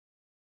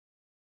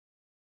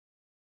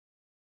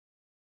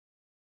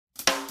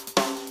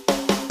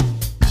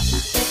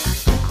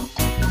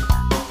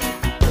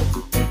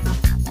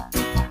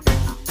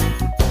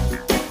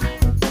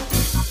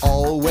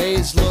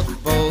Always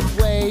look both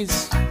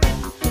ways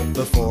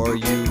before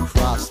you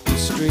cross the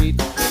street.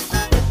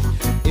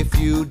 If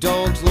you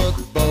don't look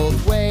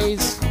both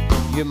ways,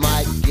 you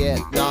might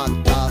get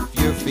knocked off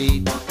your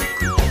feet.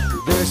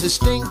 There's a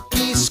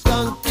stinky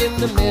skunk in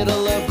the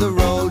middle of the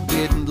road,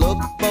 didn't look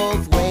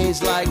both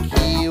ways like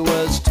he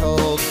was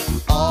told.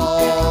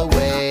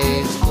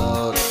 Always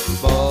look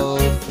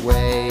both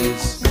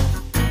ways.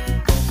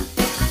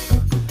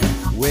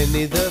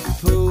 Winnie the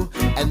Pooh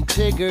and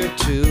Tigger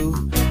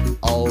too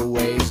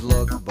always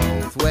look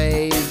both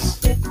ways.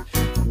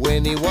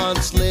 Winnie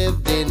once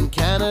lived in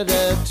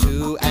Canada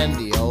too, and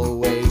he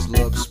always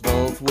looks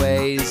both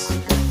ways.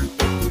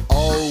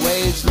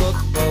 Always look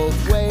both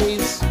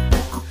ways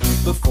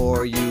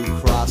before you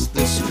cross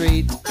the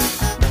street.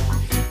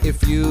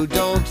 If you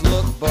don't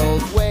look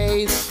both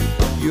ways,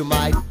 you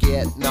might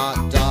get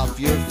knocked off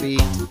your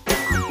feet.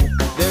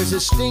 There's a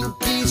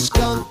stinky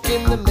skunk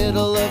in the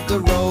middle of the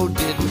road,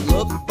 didn't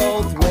look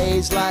both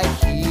ways like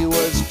he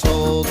was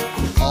told.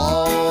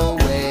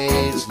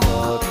 Always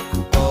look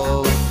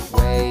both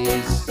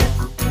ways.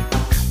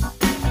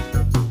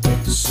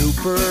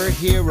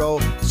 Superhero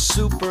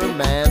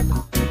Superman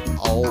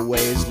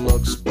always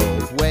looks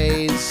both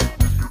ways.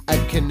 A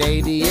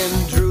Canadian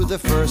drew the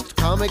first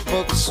comic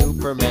book,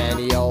 Superman.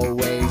 He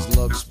always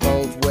looks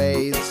both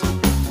ways.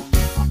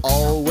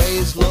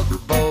 Always look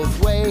both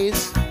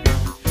ways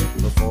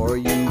before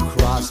you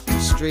cross the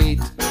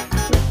street.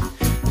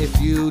 If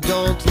you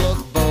don't look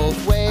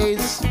both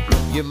ways,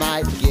 you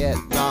might get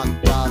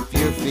knocked off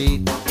your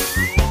feet.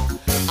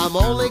 I'm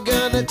only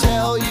gonna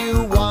tell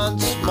you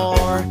once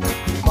more,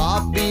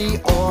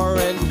 Bobby Orr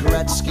and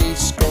Gretzky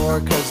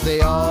score, 'cause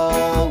they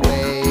all